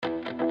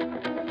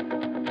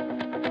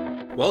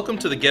Welcome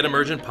to the Get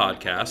Emergent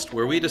podcast,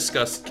 where we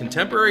discuss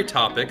contemporary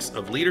topics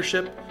of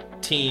leadership,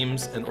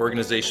 teams, and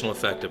organizational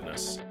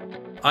effectiveness.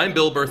 I'm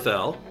Bill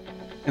Berthel.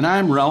 And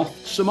I'm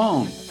Ralph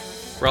Simone.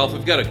 Ralph,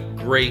 we've got a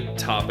great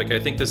topic. I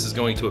think this is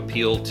going to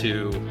appeal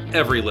to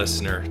every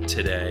listener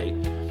today.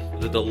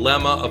 The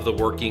dilemma of the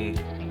working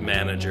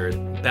manager,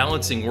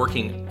 balancing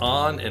working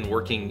on and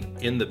working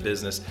in the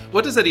business.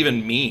 What does that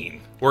even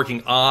mean,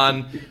 working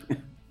on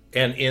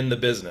and in the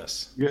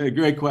business?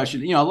 Great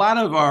question. A lot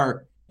of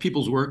our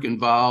people's work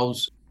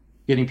involves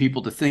getting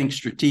people to think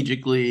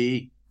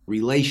strategically,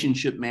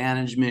 relationship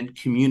management,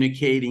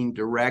 communicating,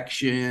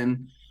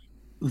 direction.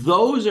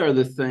 Those are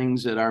the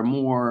things that are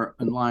more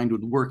aligned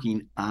with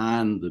working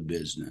on the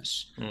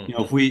business.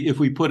 Mm-hmm. If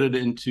we put it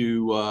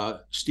into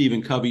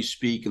Stephen Covey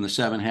speak and the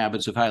 7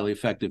 Habits of Highly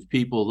Effective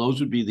People, those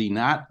would be the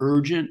not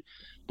urgent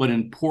but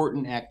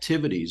important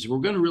activities. We're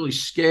going to really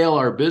scale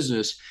our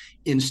business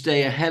and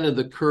stay ahead of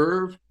the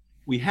curve.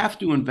 We have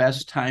to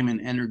invest time and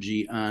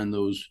energy on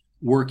those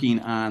working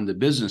on the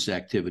business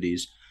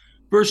activities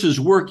versus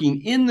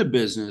working in the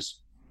business,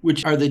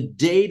 which are the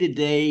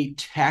day-to-day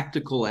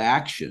tactical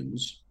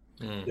actions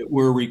that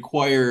we're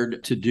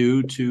required to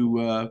do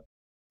to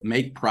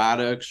make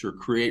products or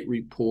create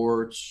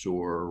reports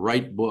or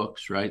write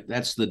books, right?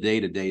 That's the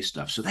day-to-day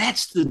stuff. So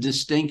that's the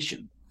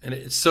distinction. And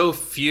it's so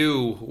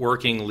few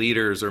working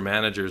leaders or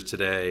managers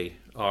today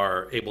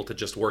are able to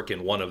just work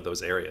in one of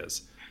those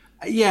areas.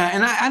 Yeah,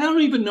 and I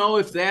don't even know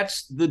if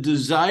that's the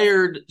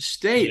desired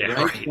state,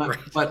 right? Right.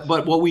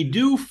 But what we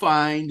do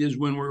find is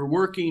when we're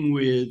working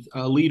with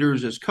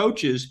leaders as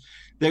coaches,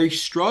 they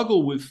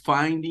struggle with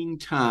finding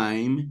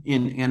time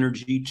and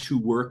energy to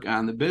work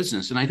on the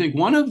business. And I think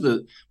one of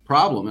the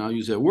problem, I'll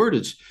use that word,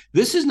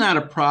 this is not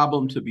a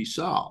problem to be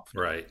solved.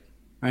 Right.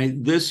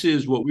 This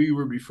is what we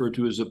would refer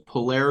to as a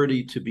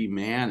polarity to be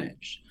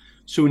managed.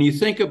 So when you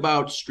think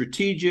about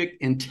strategic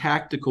and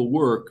tactical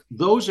work,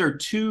 those are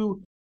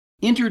two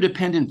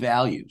interdependent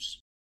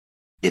values.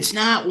 It's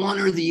not one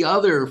or the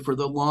other for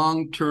the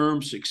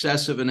long-term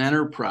success of an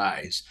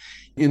enterprise.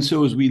 And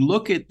so as we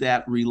look at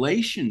that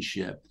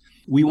relationship,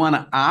 we want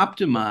to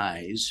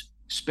optimize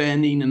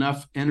spending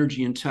enough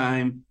energy and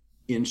time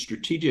in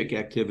strategic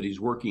activities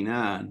working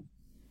on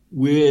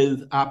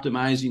with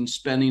optimizing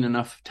spending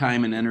enough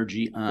time and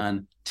energy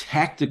on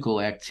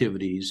tactical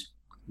activities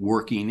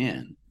working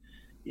in.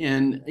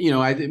 And,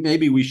 I think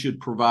maybe we should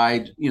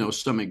provide,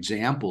 some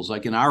examples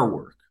like in our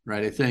work.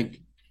 Right. I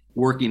think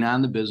working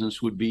on the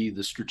business would be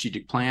the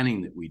strategic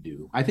planning that we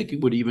do. I think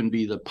it would even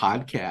be the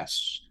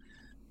podcasts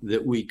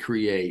that we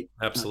create.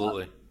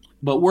 Absolutely.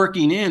 But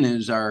working in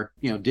is our,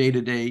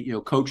 day-to-day,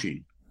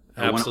 coaching.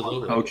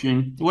 Absolutely.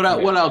 Coaching. What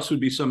else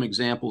would be some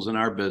examples in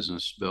our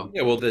business, Bill?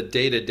 Yeah, well, the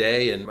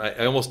day-to-day, and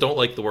I almost don't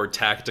like the word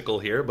tactical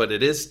here, but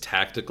it is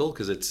tactical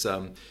because it's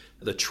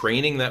the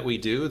training that we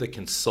do, the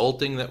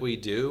consulting that we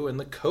do, and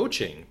the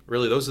coaching.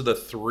 Really, those are the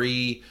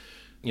three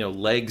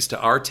legs to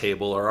our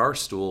table or our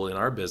stool in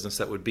our business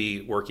that would be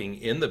working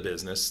in the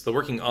business. The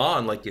working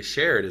on, like you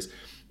shared, is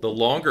the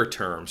longer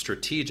term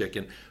strategic.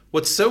 And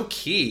what's so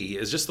key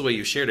is just the way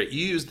you shared it.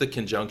 You use the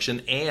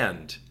conjunction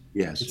and.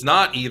 Yes. It's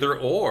not either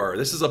or.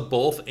 This is a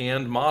both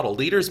and model.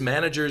 Leaders,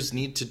 managers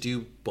need to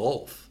do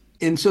both.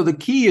 And so the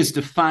key is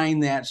to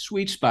find that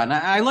sweet spot. And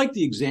I like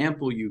the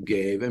example you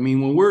gave. I mean,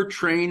 when we're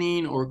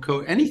training or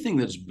anything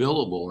that's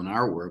billable in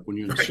our work, when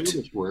you're in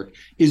service work,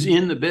 is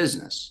in the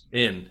business.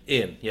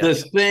 Yes.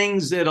 The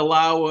things that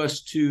allow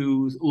us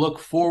to look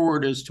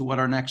forward as to what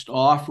our next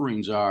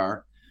offerings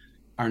are,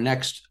 our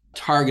next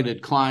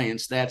targeted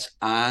clients, that's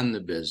on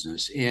the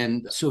business.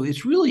 And so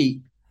it's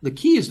really, the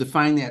key is to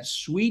find that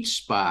sweet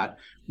spot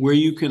where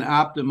you can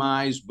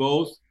optimize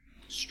both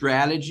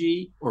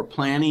strategy or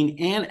planning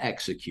and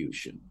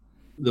execution,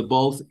 the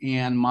both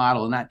and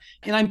model.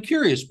 And I'm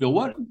curious, Bill,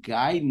 what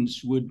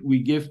guidance would we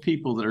give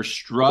people that are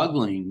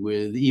struggling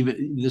with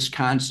even this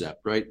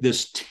concept, right?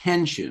 This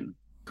tension,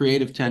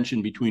 creative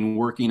tension between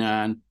working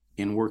on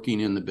and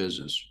working in the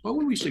business. What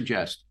would we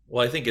suggest?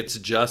 Well, I think it's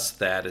just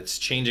that. It's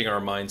changing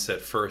our mindset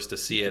first to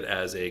see it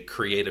as a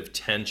creative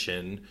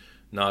tension,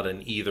 not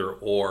an either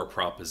or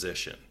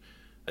proposition.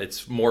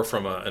 It's more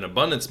from an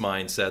abundance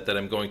mindset that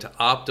I'm going to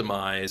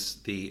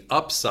optimize the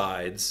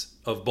upsides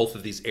of both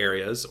of these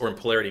areas, or in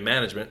polarity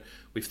management,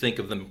 we think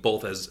of them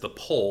both as the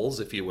poles,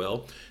 if you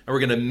will, and we're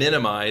going to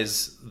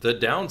minimize the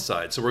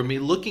downside. So we're going to be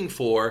looking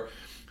for,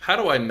 how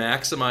do I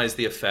maximize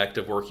the effect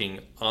of working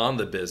on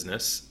the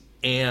business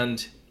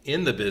and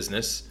in the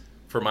business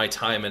for my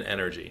time and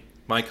energy,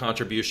 my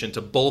contribution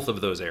to both of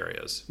those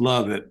areas.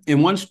 Love it.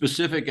 And one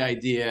specific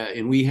idea,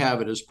 and we have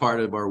it as part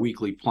of our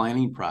weekly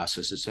planning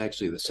process, it's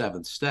actually the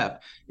 7th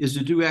step, is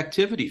to do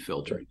activity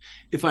filtering.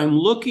 If I'm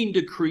looking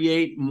to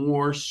create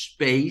more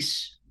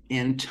space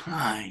and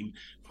time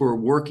for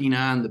working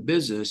on the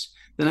business,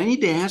 then I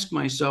need to ask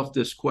myself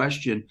this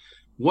question: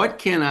 what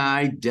can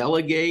I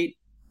delegate,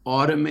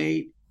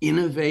 automate,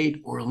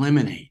 innovate, or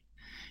eliminate?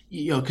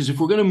 Because if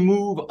we're going to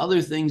move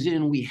other things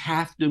in, we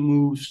have to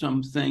move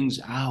some things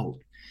out.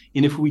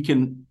 And if we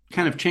can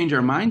kind of change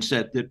our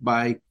mindset that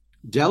by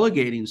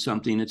delegating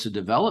something, it's a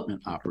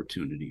development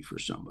opportunity for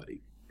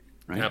somebody,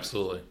 right?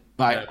 Absolutely.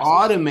 By Absolutely.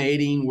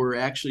 automating, we're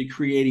actually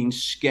creating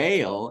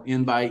scale.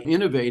 And by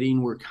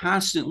innovating, we're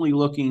constantly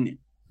looking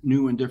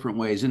new and different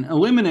ways. And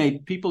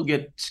eliminate, people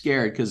get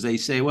scared because they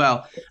say,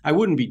 well, I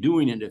wouldn't be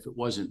doing it if it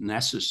wasn't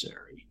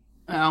necessary.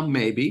 Well,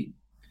 maybe,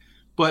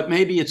 but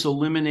maybe it's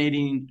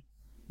eliminating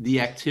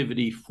the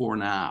activity for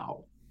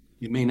now.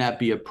 It may not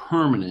be a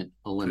permanent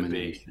Could be,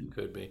 elimination.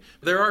 could be.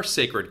 There are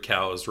sacred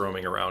cows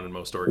roaming around in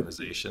most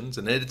organizations,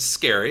 and it's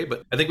scary,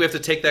 but I think we have to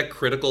take that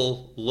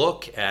critical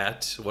look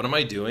at what am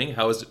I doing?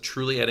 How is it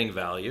truly adding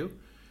value?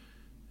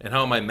 And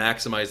how am I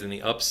maximizing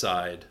the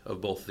upside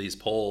of both of these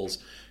poles?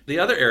 The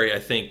other area I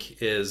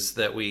think is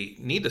that we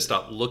need to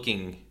stop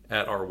looking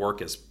at our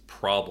work as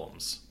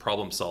problems,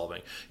 problem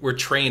solving. We're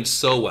trained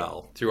so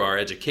well through our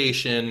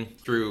education,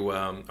 through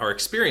our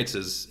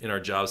experiences in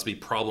our jobs to be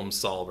problem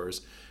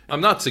solvers.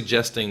 I'm not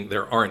suggesting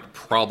there aren't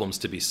problems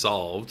to be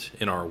solved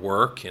in our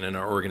work and in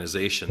our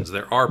organizations.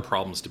 There are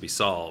problems to be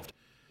solved.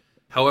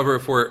 However,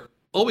 if we're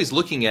always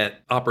looking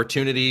at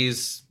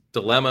opportunities,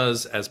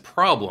 dilemmas as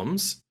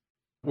problems,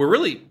 we're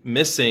really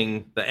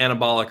missing the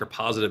anabolic or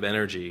positive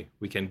energy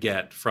we can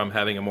get from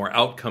having a more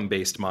outcome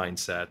based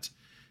mindset.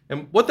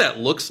 And what that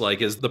looks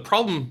like is the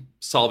problem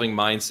solving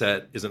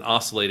mindset is an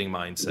oscillating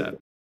mindset.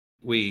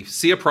 We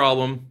see a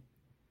problem,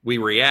 we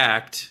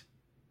react,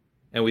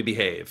 and we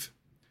behave.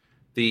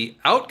 The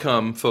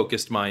outcome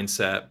focused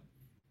mindset,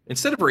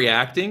 instead of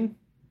reacting,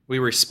 we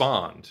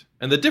respond.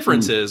 And the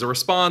difference is a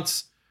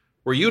response,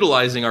 we're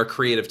utilizing our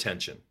creative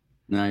tension.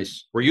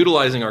 Nice. We're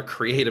utilizing our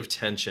creative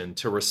tension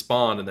to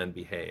respond and then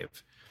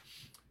behave.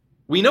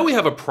 We know we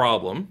have a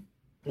problem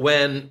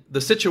when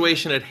the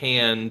situation at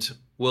hand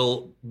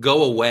will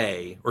go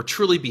away or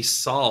truly be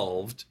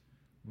solved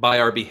by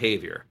our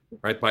behavior,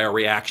 right? By our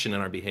reaction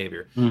and our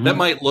behavior. Mm-hmm. That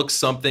might look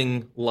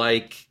something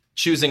like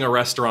choosing a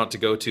restaurant to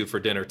go to for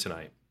dinner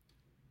tonight,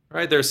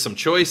 right? There's some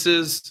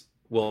choices.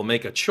 We'll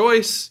make a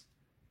choice.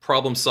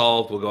 Problem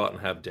solved. We'll go out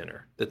and have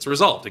dinner. That's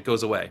resolved. It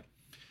goes away.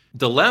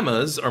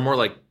 Dilemmas are more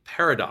like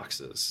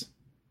paradoxes.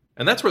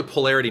 And that's where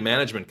polarity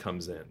management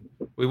comes in.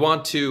 We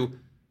want to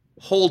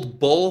hold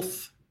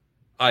both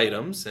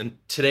items, and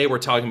today we're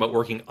talking about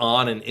working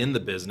on and in the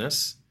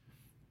business,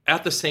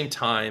 at the same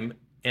time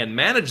and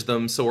manage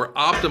them so we're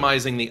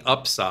optimizing the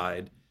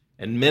upside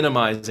and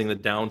minimizing the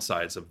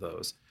downsides of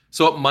those.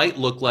 So it might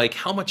look like,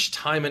 how much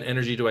time and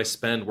energy do I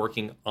spend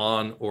working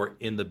on or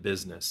in the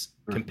business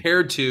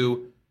compared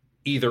to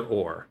either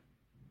or?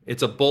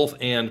 It's a both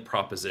and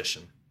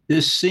proposition.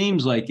 This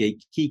seems like a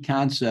key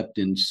concept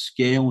in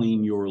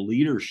scaling your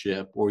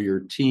leadership or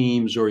your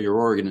teams or your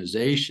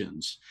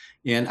organizations.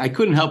 And I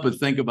couldn't help but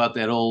think about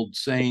that old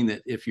saying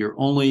that if your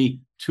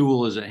only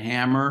tool is a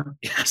hammer,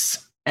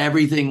 yes,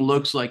 everything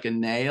looks like a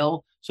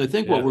nail. So I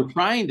think what we're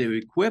trying to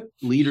equip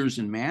leaders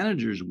and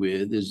managers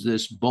with is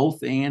this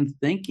both and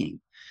thinking.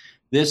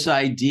 This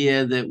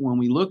idea that when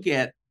we look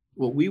at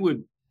what we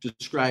would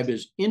describe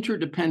as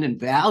interdependent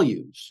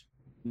values,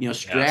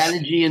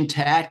 strategy and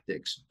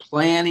tactics,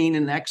 planning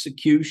and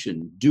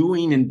execution,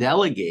 doing and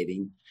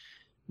delegating,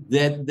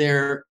 that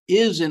there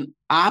is an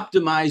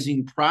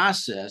optimizing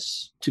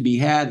process to be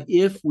had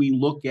if we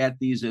look at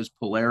these as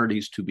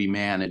polarities to be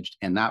managed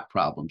and not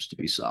problems to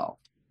be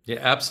solved. Yeah,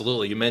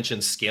 absolutely. You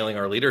mentioned scaling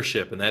our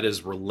leadership, and that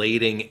is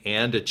relating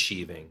and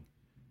achieving,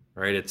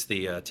 right? It's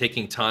the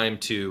taking time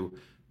to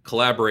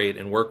collaborate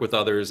and work with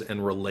others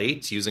and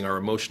relate using our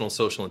emotional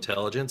social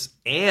intelligence,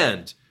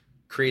 and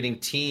creating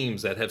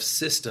teams that have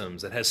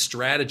systems, that has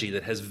strategy,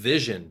 that has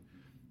vision.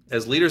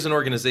 As leaders and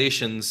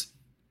organizations,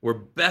 we're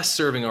best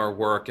serving our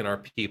work and our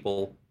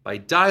people by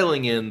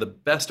dialing in the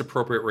best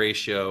appropriate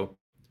ratio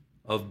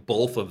of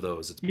both of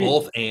those. It's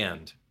both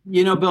and.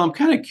 Bill, I'm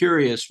kind of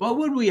curious, what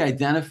would we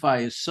identify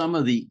as some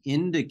of the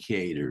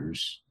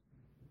indicators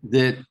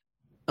that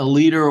a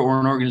leader or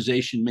an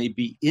organization may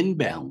be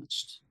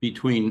imbalanced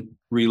between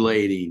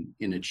relating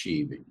and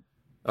achieving?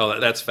 Oh,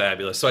 that's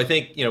fabulous. So I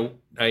think,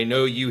 I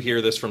know you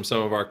hear this from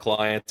some of our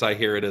clients. I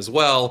hear it as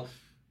well,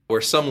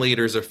 where some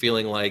leaders are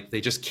feeling like they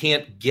just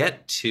can't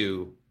get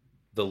to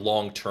the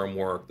long-term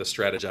work, the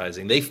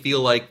strategizing. They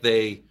feel like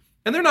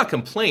and they're not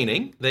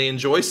complaining, they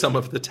enjoy some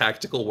of the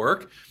tactical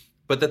work,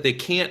 but that they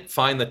can't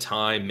find the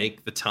time,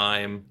 make the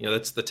time.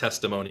 That's the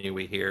testimony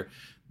we hear,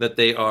 that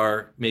they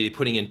are maybe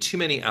putting in too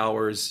many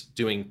hours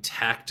doing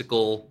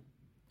tactical,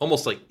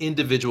 almost like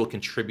individual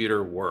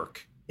contributor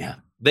work. Yeah.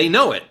 They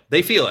know it.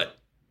 They feel it.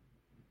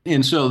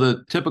 And so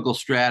the typical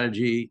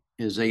strategy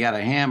is they got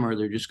a hammer.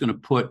 They're just going to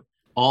put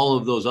all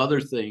of those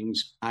other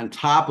things on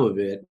top of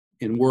it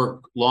and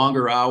work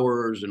longer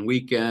hours and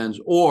weekends,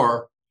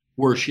 or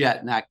worse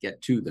yet, not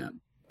get to them.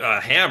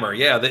 Hammer,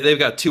 yeah, they've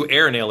got two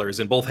air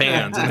nailers in both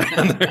hands,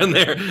 and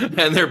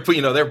they're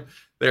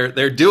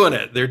doing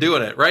it. They're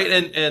doing it, right?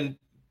 And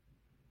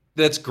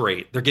that's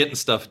great. They're getting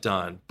stuff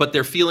done, but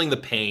they're feeling the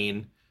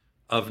pain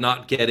of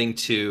not getting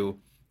to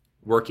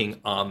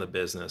working on the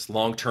business,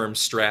 long-term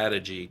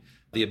strategy,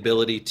 the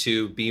ability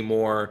to be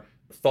more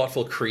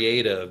thoughtful,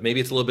 creative. Maybe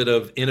it's a little bit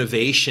of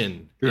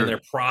innovation in their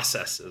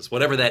processes,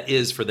 whatever that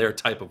is for their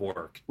type of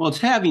work. Well, it's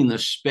having the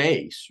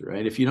space,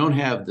 right? If you don't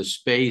have the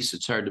space,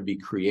 it's hard to be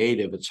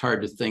creative. It's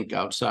hard to think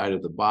outside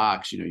of the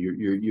box.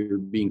 You're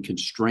being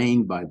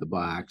constrained by the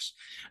box.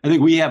 I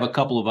think we have a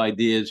couple of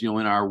ideas, in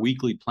our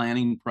weekly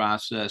planning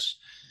process.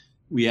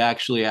 We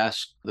actually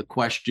ask the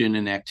question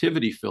in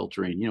activity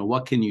filtering,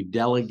 what can you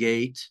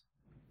delegate,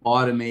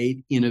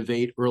 automate,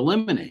 innovate, or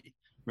eliminate,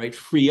 right?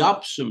 Free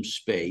up some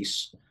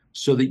space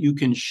so that you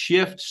can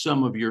shift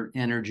some of your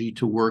energy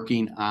to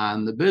working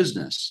on the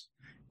business.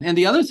 And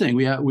the other thing,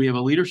 we have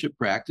a leadership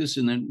practice,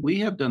 and then we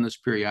have done this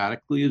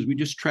periodically, is we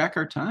just track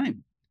our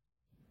time.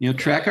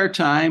 Track our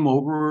time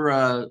over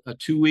a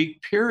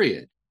 2-week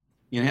period.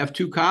 Have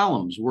 2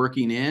 columns,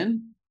 working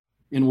in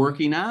and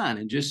working on.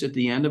 And just at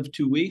the end of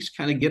 2 weeks,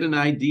 kind of get an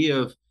idea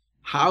of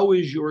how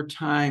is your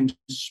time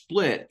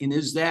split? And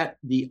is that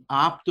the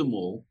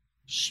optimal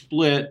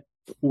split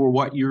for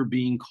what you're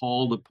being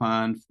called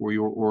upon for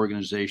your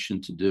organization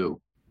to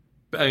do?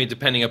 I mean,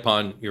 depending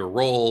upon your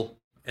role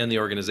and the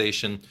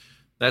organization,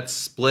 that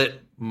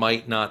split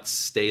might not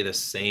stay the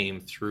same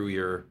through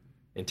your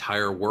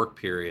entire work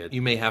period.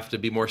 You may have to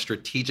be more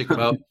strategic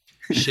about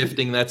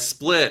shifting that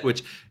split,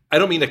 which I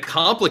don't mean to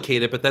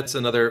complicate it, but that's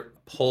another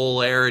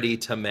polarity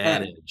to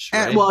manage.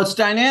 Right? Well, it's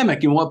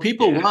dynamic. And what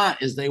people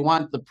want is they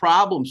want the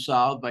problem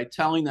solved by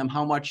telling them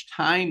how much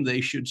time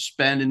they should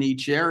spend in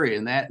each area.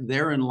 And that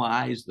therein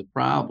lies the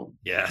problem.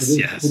 Yes.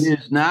 It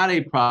is not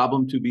a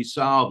problem to be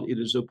solved. It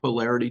is a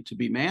polarity to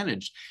be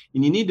managed.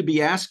 And you need to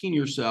be asking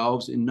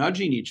yourselves and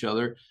nudging each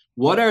other,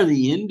 what are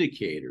the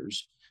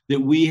indicators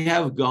that we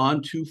have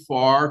gone too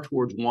far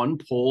towards one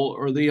pole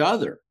or the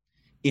other?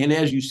 And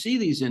as you see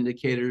these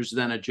indicators,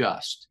 then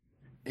adjust.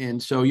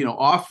 And so,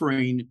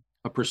 offering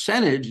a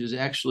percentage is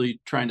actually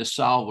trying to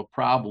solve a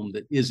problem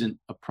that isn't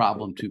a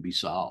problem to be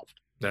solved.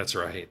 That's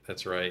right.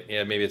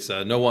 Yeah, maybe it's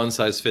no one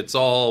size fits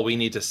all. We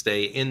need to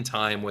stay in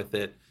time with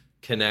it,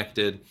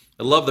 connected.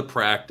 I love the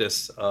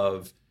practice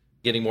of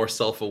getting more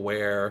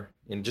self-aware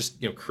and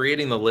just,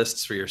 creating the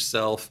lists for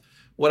yourself.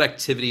 What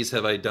activities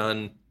have I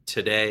done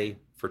today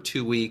for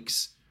 2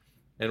 weeks?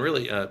 And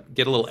really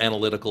get a little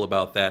analytical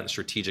about that and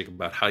strategic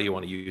about how you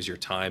want to use your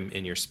time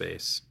in your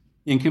space.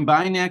 And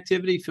combine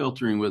activity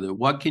filtering with it.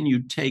 What can you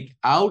take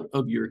out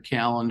of your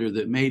calendar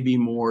that may be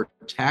more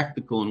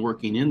tactical and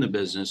working in the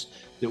business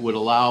that would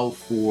allow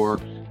for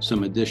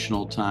some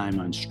additional time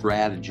on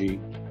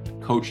strategy,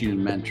 coaching and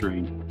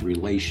mentoring,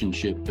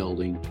 relationship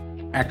building,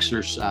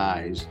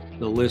 exercise?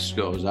 The list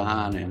goes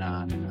on and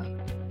on and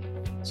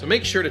on. So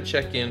make sure to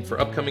check in for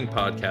upcoming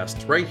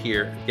podcasts right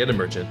here at Get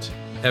Emergent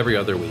every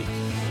other week.